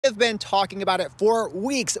Have been talking about it for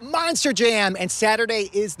weeks. Monster Jam, and Saturday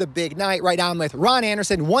is the big night. Right now I'm with Ron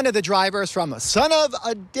Anderson, one of the drivers from Son of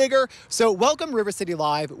a Digger. So welcome River City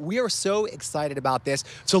Live. We are so excited about this.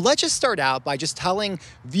 So let's just start out by just telling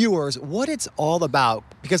viewers what it's all about,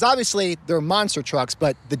 because obviously they're monster trucks,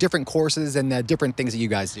 but the different courses and the different things that you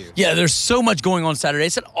guys do. Yeah, there's so much going on Saturday.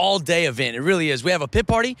 It's an all-day event. It really is. We have a pit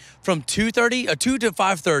party from 2 to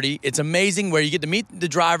 5:30. It's amazing, where you get to meet the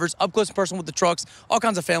drivers up close and personal with the trucks, all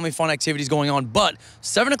kinds of family fun activities going on. But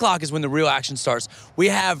 7 o'clock is when the real action starts. We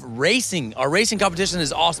have racing. Our racing competition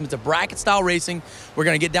is awesome. It's a bracket style racing. We're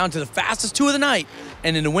going to get down to the fastest two of the night,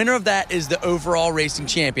 and then the winner of that is the overall racing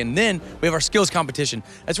champion. Then we have our skills competition.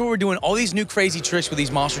 That's where we're doing all these new crazy tricks with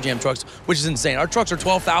these Monster Jam trucks, which is insane. Our trucks are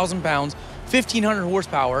 12,000 pounds, 1,500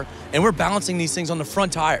 horsepower, and we're balancing these things on the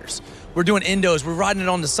front tires. We're doing endos, we're riding it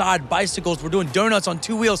on the side, bicycles, we're doing donuts on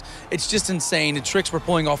 2 wheels. It's just insane. The tricks we're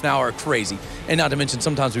pulling off now are crazy. And not to mention,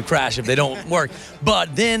 sometimes we crash if they don't work.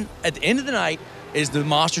 But then, at the end of the night, is the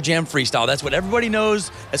Monster Jam Freestyle. That's what everybody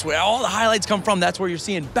knows. That's where all the highlights come from. That's where you're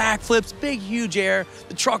seeing backflips, big, huge air.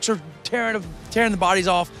 The trucks are tearing the bodies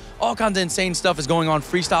off. All kinds of insane stuff is going on.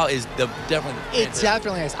 Freestyle is definitely the It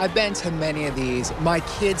definitely is. I've been to many of these. My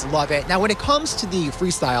kids love it. Now, when it comes to the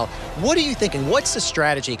freestyle, what are you thinking? What's the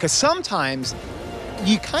strategy? Because sometimes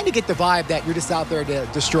you kind of get the vibe that you're just out there to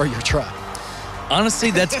destroy your truck.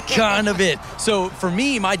 Honestly, that's kind of it. So for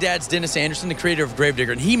me, my dad's Dennis Anderson, the creator of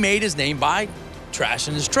Gravedigger, and he made his name by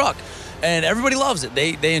trashing his truck. And everybody loves it.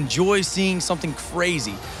 They enjoy seeing something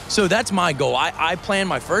crazy. So that's my goal. I plan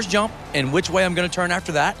my first jump and which way I'm going to turn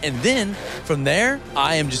after that. And then from there,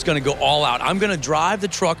 I am just going to go all out. I'm going to drive the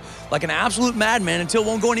truck like an absolute madman until it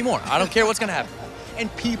won't go anymore. I don't care what's going to happen.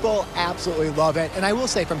 And people absolutely love it. And I will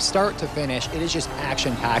say, from start to finish, it is just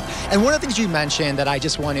action-packed. And one of the things you mentioned that I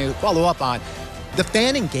just want to follow up on, the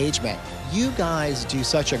fan engagement. You guys do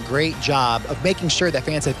such a great job of making sure that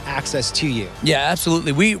fans have access to you. Yeah,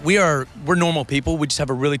 absolutely. We're normal people. We just have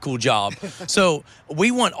a really cool job. So we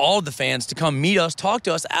want all of the fans to come meet us, talk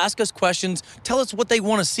to us, ask us questions, tell us what they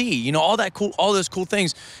want to see. You know, all those cool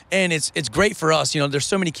things. And it's great for us. You know, there's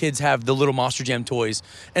so many kids have the little Monster Jam toys,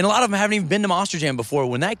 and a lot of them haven't even been to Monster Jam before.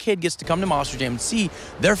 When that kid gets to come to Monster Jam and see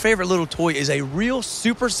their favorite little toy is a real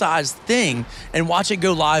supersized thing and watch it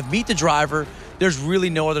go live, meet the driver, there's really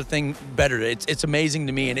no other thing better. It's amazing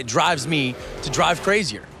to me, and it drives me to drive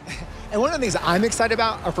crazier. And one of the things that I'm excited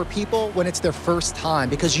about are for people when it's their first time,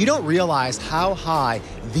 because you don't realize how high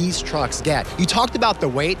these trucks get. You talked about the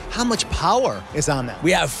weight. How much power is on them? We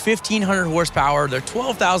have 1,500 horsepower. They're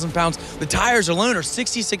 12,000 pounds. The tires alone are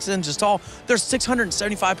 66 inches tall. They're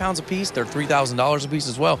 675 pounds a piece. They're $3,000 a piece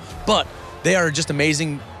as well. But they are just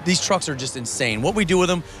amazing. These trucks are just insane. What we do with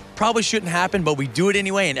them probably shouldn't happen, but we do it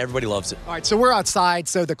anyway, and everybody loves it. All right, so we're outside.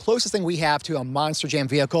 So the closest thing we have to a Monster Jam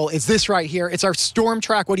vehicle is this right here. It's our Storm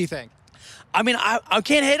Track. What do you think? I mean, I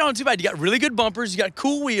can't hate on it too bad. You got really good bumpers. You got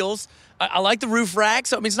cool wheels. I like the roof rack,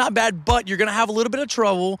 so I mean, it's not bad, but you're going to have a little bit of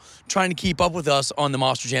trouble trying to keep up with us on the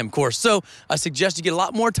Monster Jam course. So I suggest you get a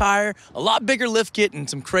lot more tire, a lot bigger lift kit, and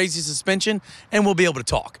some crazy suspension, and we'll be able to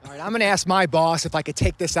talk. All right, I'm going to ask my boss if I could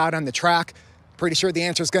take this out on the track. Pretty sure the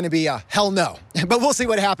answer is going to be hell no. But we'll see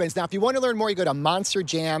what happens. Now, if you want to learn more, you go to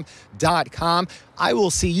monsterjam.com. I will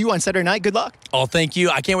see you on Saturday night. Good luck. Oh, thank you.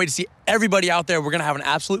 I can't wait to see everybody out there. We're going to have an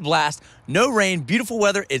absolute blast. No rain, beautiful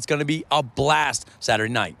weather. It's going to be a blast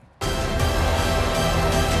Saturday night.